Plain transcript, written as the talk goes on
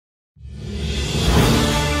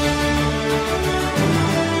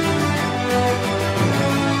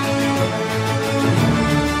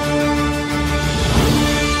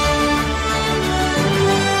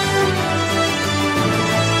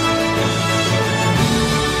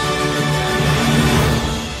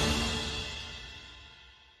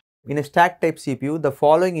in a stack type CPU, the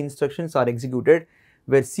following instructions are executed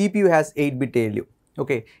where CPU has 8-bit ALU.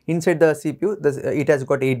 Okay, inside the CPU, it has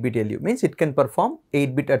got 8-bit ALU, means it can perform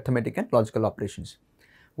 8-bit arithmetic and logical operations.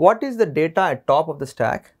 What is the data at top of the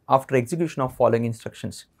stack after execution of following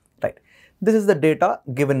instructions? Right, this is the data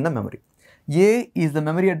given in the memory. A is the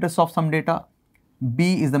memory address of some data,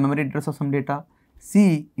 B is the memory address of some data,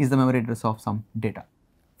 C is the memory address of some data.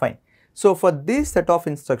 Fine. So, for this set of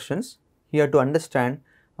instructions, you have to understand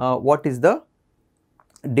what is the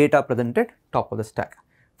data present at top of the stack.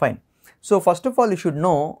 Fine. So, first of all, you should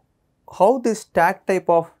know how this stack type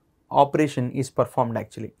of operation is performed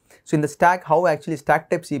actually. So, in the stack, how actually stack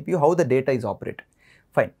type CPU, how the data is operated.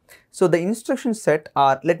 Fine. So, the instruction set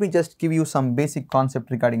are, let me just give you some basic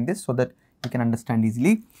concept regarding this so that you can understand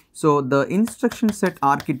easily. So, the instruction set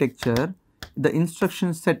architecture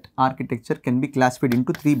can be classified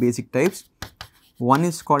into 3 basic types. One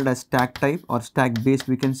is called as stack type or stack based,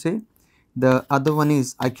 we can say. The other one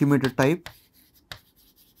is accumulator type,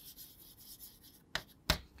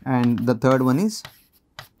 and the third one is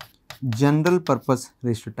general purpose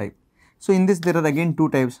register type. So, in this there are again 2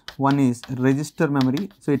 types. One is register memory,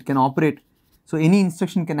 so it can operate, so any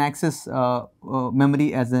instruction can access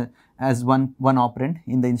memory as one operand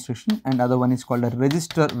in the instruction, and other one is called a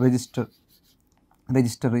register.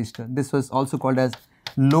 This was also called as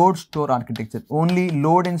load store architecture. Only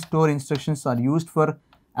load and store instructions are used for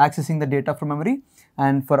accessing the data from memory,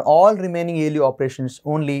 and for all remaining ALU operations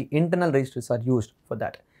only internal registers are used for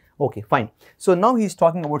that. Okay, fine. So, now he is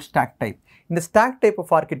talking about stack type. In the stack type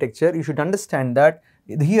of architecture, you should understand that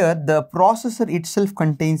here the processor itself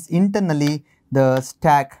contains internally the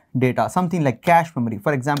stack data, something like cache memory.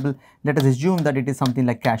 For example, let us assume that it is something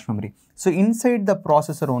like cache memory. So, inside the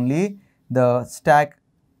processor only the stack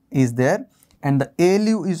is there and the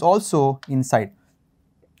ALU is also inside.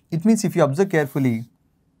 It means if you observe carefully,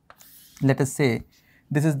 let us say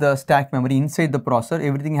this is the stack memory inside the processor,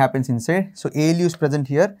 everything happens inside. So, ALU is present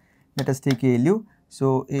here. Let us take ALU.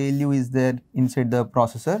 So, ALU is there inside the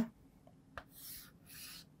processor.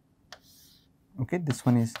 Okay, this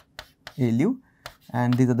one is ALU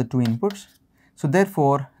and these are the 2 inputs. So,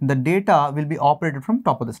 therefore, the data will be operated from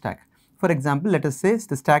top of the stack. For example, let us say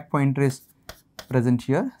the stack pointer is present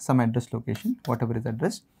here, some address location, whatever is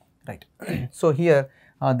address, right. So, here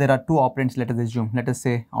there are 2 operands, let us assume, let us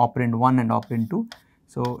say operand 1 and operand 2.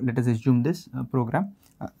 So, let us assume this program.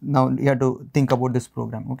 Now, you have to think about this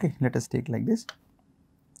program, okay. Let us take like this,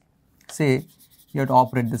 say you have to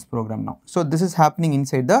operate this program now. So, this is happening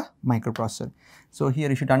inside the microprocessor. So, here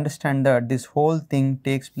you should understand that this whole thing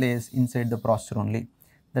takes place inside the processor only,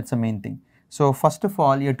 that is the main thing. So, first of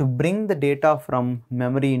all you have to bring the data from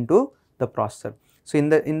memory into the processor. So, in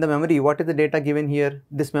the memory, what is the data given here?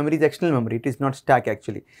 This memory is external memory, it is not stack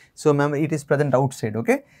actually. So, memory, it is present outside,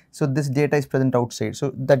 okay. So, this data is present outside.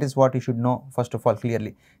 So, that is what you should know first of all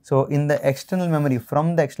clearly. So, in the external memory,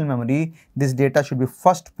 from the external memory, this data should be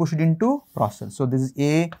first pushed into processor. So, this is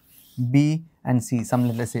A, B and C, some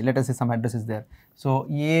let us say some address is there. So,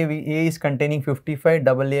 A is containing 55,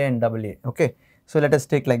 AA and AA, okay. So, let us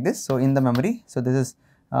take like this. So, in the memory, so this is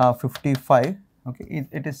 55. Okay,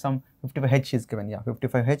 it is some 55H is given, yeah,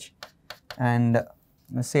 55H, and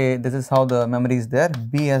say this is how the memory is there.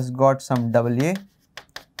 B has got some AA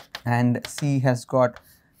and C has got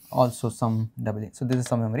also some AA. So, this is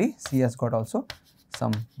some memory, C has got also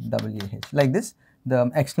some AH, like this the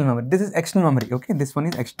external memory. This is external memory, okay, this one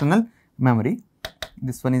is external memory,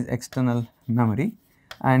 this one is external memory,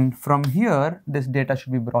 and from here this data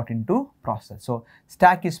should be brought into processor. So,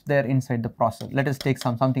 stack is there inside the processor. Let us take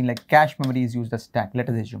something like cache memory is used as stack, let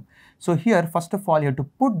us assume. So, here first of all you have to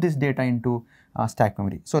put this data into stack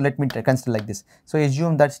memory. So, let me consider like this. So,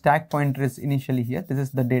 assume that stack pointer is initially here, this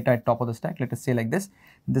is the data at top of the stack, let us say like this,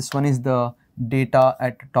 this one is the data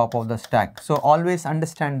at top of the stack. So, always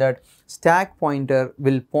understand that stack pointer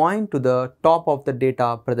will point to the top of the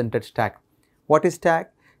data presented stack. What is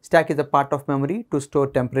stack? Stack is a part of memory to store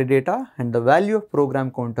temporary data and the value of program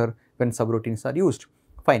counter when subroutines are used.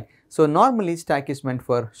 Fine. So, normally stack is meant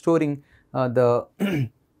for storing the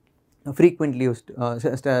frequently used,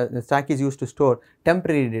 stack is used to store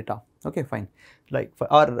temporary data, okay, fine, like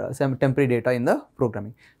or some temporary data in the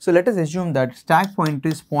programming. So, let us assume that stack pointer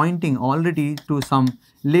is pointing already to some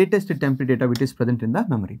latest temporary data which is present in the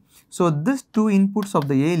memory. So, these 2 inputs of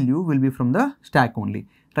the ALU will be from the stack only,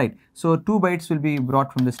 right. So, 2 bytes will be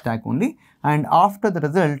brought from the stack only, and after the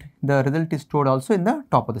result is stored also in the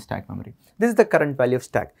top of the stack memory. This is the current value of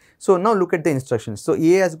stack. So, now look at the instructions. So,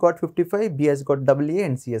 A has got 55, B has got AA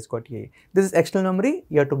and C has got AA. This is external memory,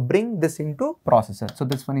 you have to bring this into processor. So,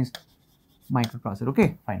 this one is microprocessor,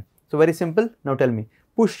 okay, fine. So, very simple. Now, tell me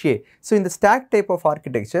push A. So in the stack type of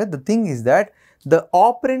architecture, the thing is that the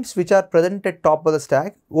operands which are present at top of the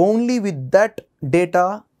stack, only with that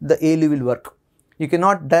data the ALU will work. You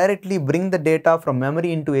cannot directly bring the data from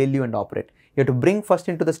memory into ALU and operate. You have to bring first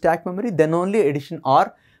into the stack memory, then only addition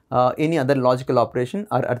or any other logical operation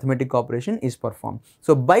or arithmetic operation is performed.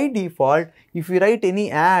 So by default, if you write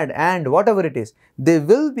any add and whatever it is, they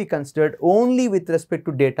will be considered only with respect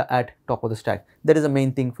to data at top of the stack. That is the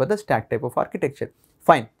main thing for the stack type of architecture.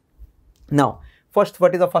 Fine. Now, first,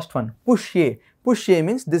 what is the first one? Push A. Push A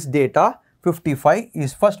means this data 55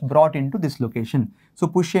 is first brought into this location. So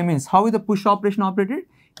push A means how is the push operation operated?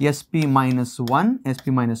 SP minus 1,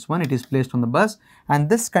 it is placed on the bus, and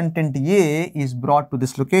this content A is brought to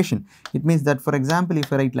this location. It means that, for example,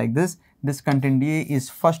 if I write like this content A is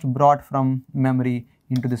first brought from memory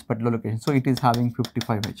into this particular location. So it is having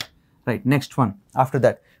 55H. Right, next one. After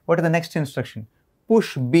that, what is the next instruction?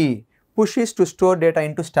 Push B. Push is to store data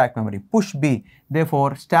into stack memory. Push B.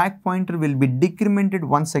 Therefore, stack pointer will be decremented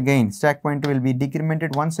once again. Stack pointer will be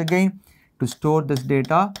decremented once again to store this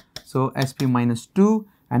data. So SP minus 2.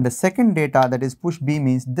 And the second data, that is push B,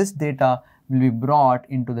 means this data will be brought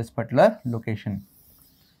into this particular location.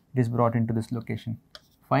 It is brought into this location.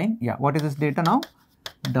 Fine. Yeah. What is this data now?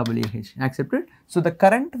 WH. Accepted. So the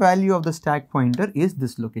current value of the stack pointer is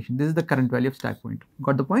this location. This is the current value of stack pointer.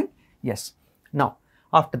 Got the point? Yes. Now,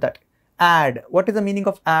 after that, add. What is the meaning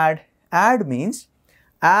of add? Add means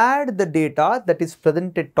add the data that is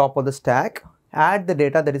present at top of the stack. Add the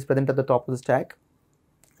data that is present at the top of the stack,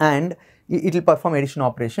 and it will perform addition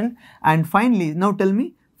operation. And finally, now tell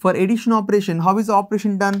me, for addition operation, how is the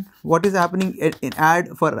operation done? What is happening in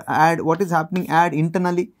add? For add, what is happening add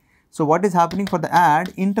internally? So what is happening for the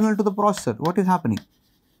add internal to the processor? What is happening?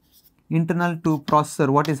 Internal to processor,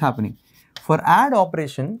 what is happening? For add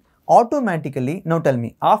operation, automatically, now tell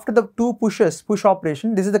me, after the two pushes, push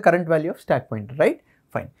operation, this is the current value of stack pointer, right?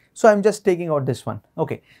 Fine. So I am just taking out this one.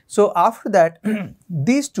 Okay. So after that,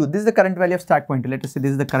 these two, this is the current value of stack pointer. Let us say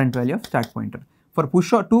this is the current value of stack pointer. For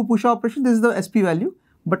two push operation, this is the SP value.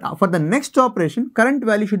 But for the next operation, current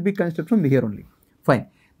value should be considered from here only. Fine.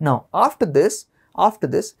 Now after this,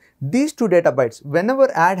 these two data bytes,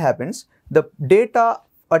 whenever add happens, the data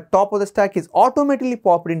at top of the stack is automatically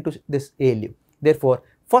popped into this ALU. Therefore,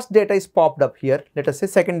 first data is popped up here. Let us say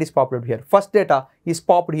second is popped up here. First data is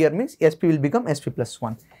popped here means SP will become SP plus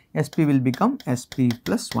 1. SP will become SP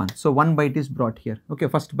plus 1. So 1 byte is brought here. Okay,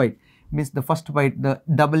 first byte means the first byte, the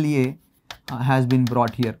AA has been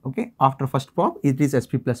brought here. Okay, after first pop, it is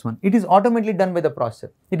SP plus 1. It is automatically done by the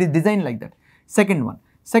processor. It is designed like that. Second one,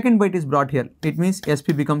 second byte is brought here. It means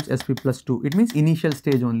SP becomes SP plus 2. It means initial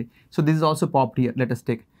stage only. So this is also popped here. Let us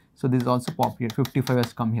take. So this is also popped here. 55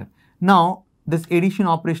 has come here. Now this addition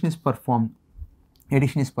operation is performed.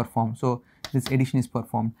 Addition is performed. So this addition is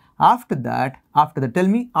performed. After that, tell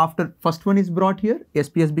me, after first one is brought here,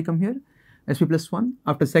 SP has become here, SP plus 1.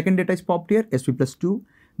 After second data is popped here, SP plus 2.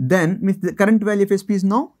 Then means the current value of SP is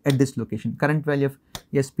now at this location. Current value of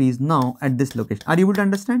SP is now at this location. Are you able to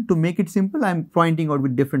understand? To make it simple, I am pointing out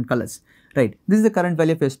with different colors. Right. This is the current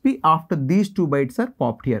value of SP after these 2 bytes are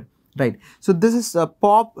popped here. Right. So this is a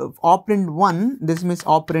pop operand 1. This means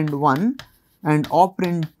operand 1 and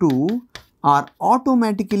operand 2 are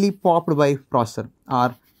automatically popped by processor,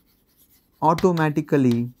 are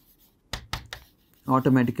automatically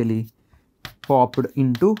popped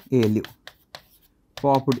into ALU,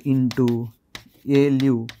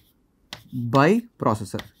 by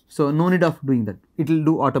processor. So no need of doing that, it will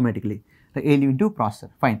do automatically, the ALU into processor.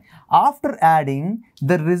 Fine. After adding,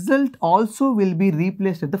 the result also will be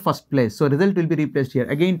replaced at the first place. So result will be replaced here,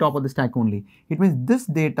 again top of the stack only. It means this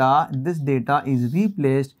data is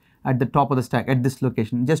replaced at the top of the stack at this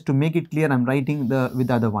location. Just to make it clear, I am writing with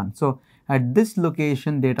the other one. So at this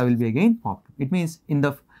location, data will be again popped. It means in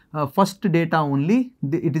the first data only,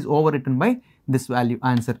 it is overwritten by this value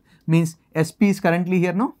answer. Means SP is currently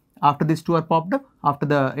here now. After these two are popped up, after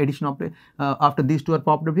the addition of after these two are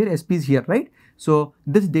popped up here, SP is here, right? So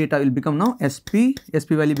this data will become now SP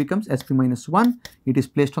value becomes SP minus 1. It is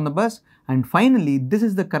placed on the bus, and finally this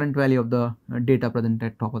is the current value of the data present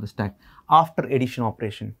at top of the stack after addition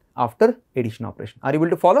operation. After addition operation, are you able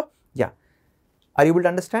to follow? Yeah. Are you able to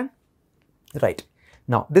understand? Right.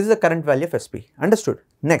 Now this is the current value of SP. Understood.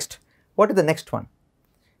 Next, what is the next one?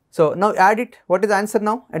 So now add it. What is the answer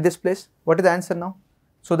now at this place? What is the answer now?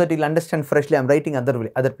 So that you'll understand freshly, I'm writing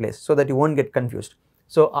other place so that you won't get confused.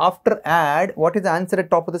 So after add, what is the answer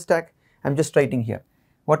at top of the stack? I'm just writing here.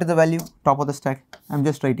 What is the value top of the stack? I'm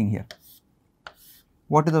just writing here.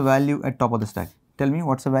 What is the value at top of the stack? Tell me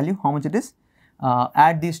what's the value, how much it is?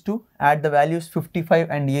 Add these two, add the values 55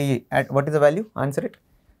 and AA. Add, what is the value? Answer it.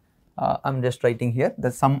 I'm just writing here.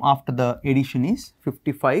 The sum after the addition is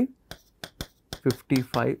 55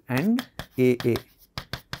 and AA.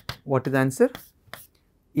 What is the answer?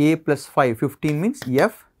 A plus 5, 15 means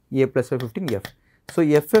F, A plus 5, 15 F. So,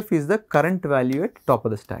 FF is the current value at top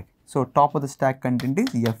of the stack. So, top of the stack content is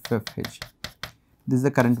FFH. This is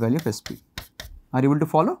the current value of SP. Are you able to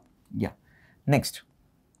follow? Yeah. Next.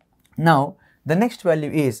 Now, the next value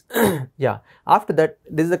is, yeah, after that,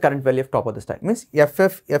 this is the current value of top of the stack. Means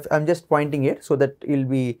FF, I'm just pointing it so that it will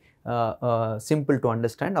be simple to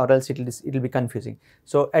understand, or else it will be confusing.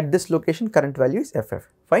 So, at this location, current value is FF.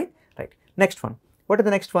 Fine? Right. Next one. What is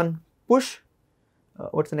the next one? Push.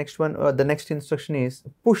 What's the next one? The next instruction is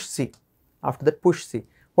push C. After that, push C.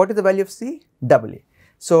 What is the value of C? AA.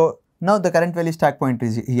 So, now the current value stack pointer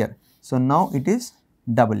is here. So, now it is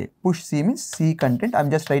AA. Push C means C content. I am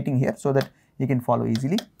just writing here so that you can follow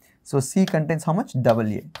easily. So, C contains how much?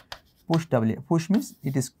 AA. Push AA. Push means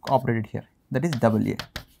it is operated here. That is AA.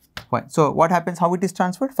 Fine. So, what happens? How it is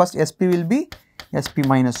transferred? First, SP will be SP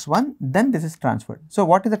minus 1. Then this is transferred. So,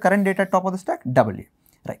 what is the current data at top of the stack? AA.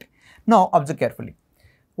 Right. Now, observe carefully.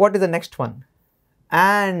 What is the next one?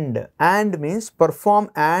 And means perform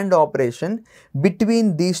AND operation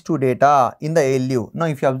between these two data in the ALU. Now,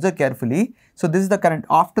 if you observe carefully, so this is the current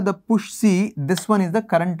after the push C, this one is the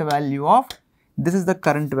current value of, this is the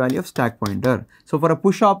current value of stack pointer. So, for a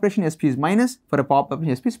push operation SP is minus, for a pop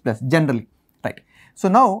operation SP is plus generally, right. So,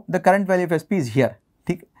 now the current value of SP is here,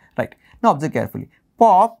 right. Now, observe carefully,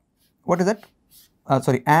 pop, what is that?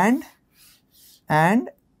 AND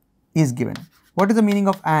is given. What is the meaning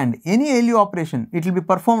of AND? Any ALU operation, it will be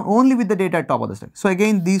performed only with the data at top of the stack. So,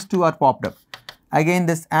 again these two are popped up. Again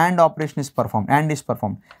this AND operation is performed, AND is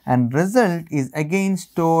performed, and result is again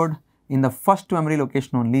stored in the first memory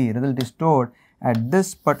location only. Result is stored at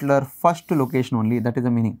this particular first location only. That is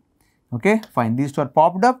the meaning. Okay, fine. These two are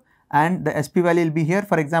popped up and the SP value will be here.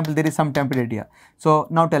 For example, there is some template here. So,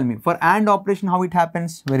 now tell me, for AND operation how it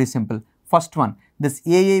happens? Very simple. First one, this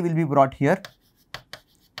AA will be brought here.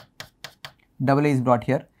 AA is brought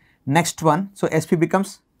here. Next one, so SP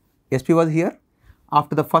becomes, SP was here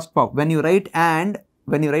after the first pop. When you write AND,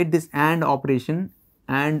 when you write this AND operation,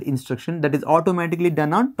 AND instruction, that is automatically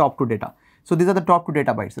done on top 2 data. So, these are the top 2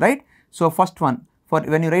 data bytes, right? So, first one, for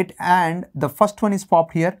when you write AND, the first one is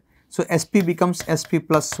popped here. So, SP becomes SP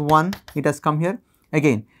plus 1, it has come here.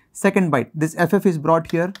 Again, second byte, this FF is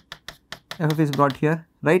brought here, FF is brought here,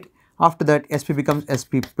 right? After that, SP becomes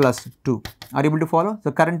SP plus 2. Are you able to follow?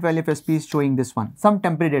 The current value of SP is showing this one, some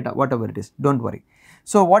temporary data, whatever it is, don't worry.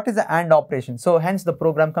 So, what is the AND operation? So, hence the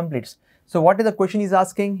program completes. So, what is the question he is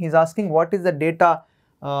asking? He is asking what is the data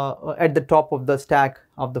at the top of the stack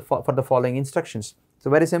of the for the following instructions. So,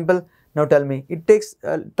 very simple. Now, tell me, it takes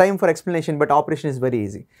time for explanation, but operation is very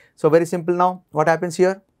easy. So, very simple now, what happens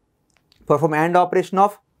here? Perform AND operation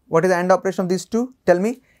of, what is the AND operation of these two? Tell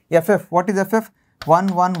me, FF, what is FF? 1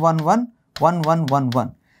 1 1 1 1 1 1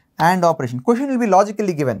 1. AND operation. Question will be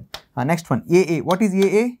logically given. Next one, AA. What is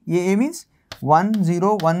AA? AA means 1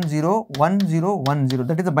 0 1 0 1 0 1 0.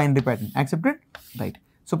 That is the binary pattern. Accepted? Right.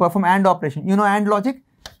 So, perform AND operation. You know AND logic.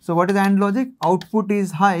 So, what is AND logic? Output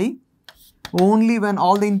is high only when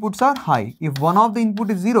all the inputs are high. If one of the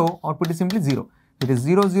input is 0, output is simply 0. It is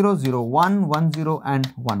 0 0 0 1 1 0 and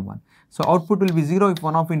 1 1. So, output will be 0 if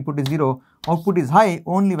one of input is 0. Output is high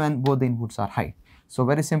only when both the inputs are high. So,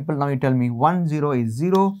 very simple. Now, you tell me 1 0 is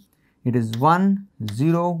 0. It is 1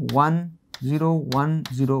 0 1 0 1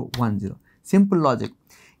 0 1 0. Simple logic.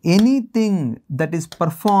 Anything that is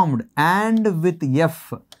performed AND with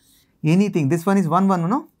F, anything, this one is 1 1,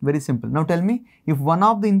 no? Very simple. Now, tell me, if one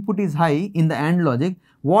of the input is high in the AND logic,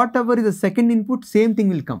 whatever is the second input, same thing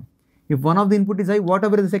will come. If one of the input is high,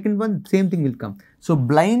 whatever is the second one, same thing will come. So,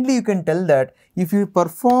 blindly you can tell that if you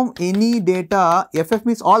perform any data, FF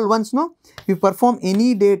means all ones, no? If you perform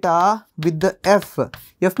any data with the F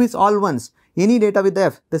means all ones, any data with the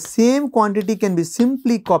F, the same quantity can be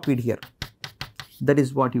simply copied here. That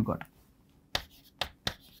is what you got.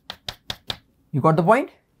 You got the point?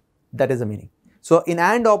 That is the meaning. So, in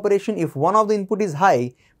AND operation, if one of the input is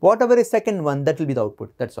high, whatever is second one, that will be the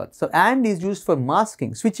output. That's all. So, AND is used for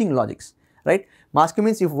masking, switching logics, right? Masking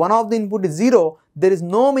means if one of the input is 0, there is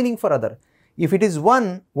no meaning for other. If it is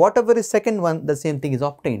 1, whatever is second one, the same thing is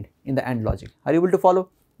obtained in the AND logic. Are you able to follow?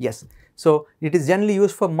 Yes. So, it is generally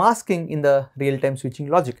used for masking in the real-time switching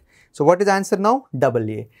logic. So, what is the answer now?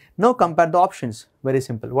 AA. Now, compare the options. Very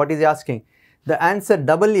simple. What is he asking? The answer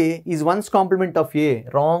AA is 1's complement of A.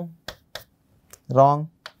 Wrong. Wrong.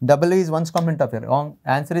 AA is 1's complement of A. Wrong.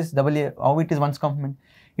 Answer is AA. How it is 1's complement?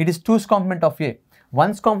 It is 2's complement of A.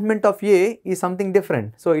 1's complement of A is something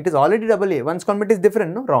different. So, it is already double A. 1's complement is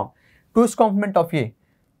different, no? Wrong. 2's complement of A.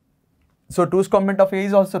 So, 2's complement of A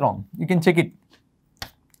is also wrong. You can check it.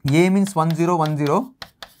 A means 1 0 1 0.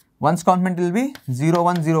 1's complement will be 0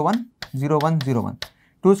 1 0 1 0 1 0 1.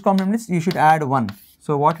 2's complement is you should add 1.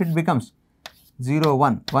 So, what it becomes? 0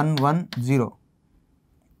 1 1 1 0.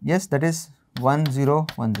 Yes, that is 1 0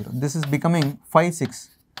 1 0. This is becoming 5 6.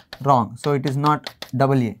 Wrong. So, it is not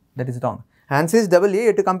double A. That is wrong. Answer is double A. You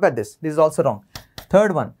have to compare this. This is also wrong.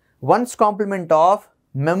 Third one. 1's complement of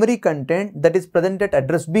memory content that is present at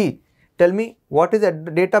address B. Tell me what is the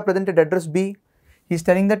data present at address B? He is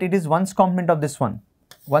telling that it is 1's complement of this one.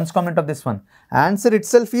 1's complement of this one. Answer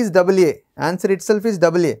itself is double A. Answer itself is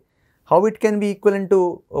double A. How it can be equivalent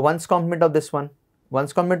to 1's complement of this one?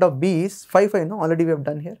 1's complement of B is 5 5. No, already we have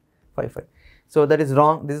done here 5 5. So, that is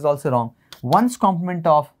wrong. This is also wrong. 1's complement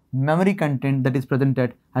of memory content that is present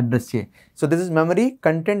at address A. So, this is memory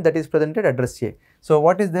content that is present at address A. So,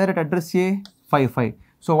 what is there at address A? 5 5.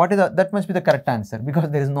 So, what is that must be the correct answer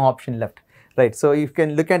because there is no option left, right. So, you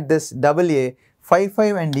can look at this double A, 5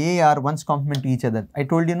 5 and A are 1's complement to each other. I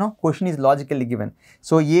told you, no, question is logically given.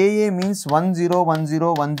 So, AA means 1 0 1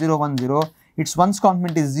 0 1 0 1 0. Its 1's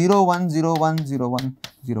complement is 0 1 0 1 0 1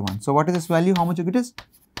 0 1. So, what is this value? How much it is?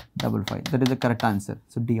 Double 5. That is the correct answer.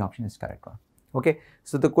 So, D option is correct one. Okay.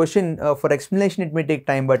 So, the question for explanation it may take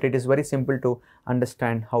time, but it is very simple to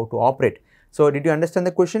understand how to operate. So, did you understand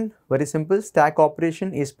the question? Very simple. Stack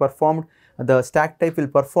operation is performed, the stack type will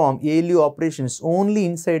perform ALU operations only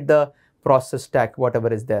inside the process stack,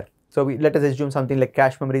 whatever is there. So, let us assume something like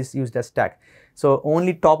cache memory is used as stack. So,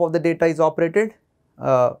 only top of the data is operated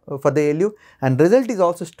for the ALU and result is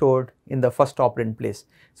also stored in the first operand place.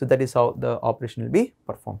 So, that is how the operation will be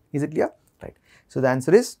performed. Is it clear? Right. So, the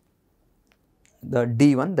answer is the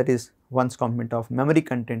D one, that is 1's complement of memory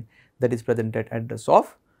content that is present at address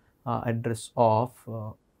of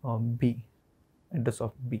B, address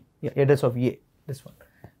of A, this one.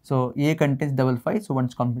 So, A contains double 5, so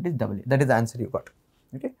 1's complement is double A. That is the answer you got.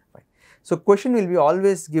 Okay, fine. So, question will be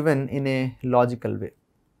always given in a logical way.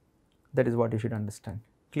 That is what you should understand.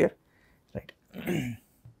 Clear? Right.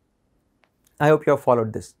 I hope you have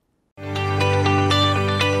followed this.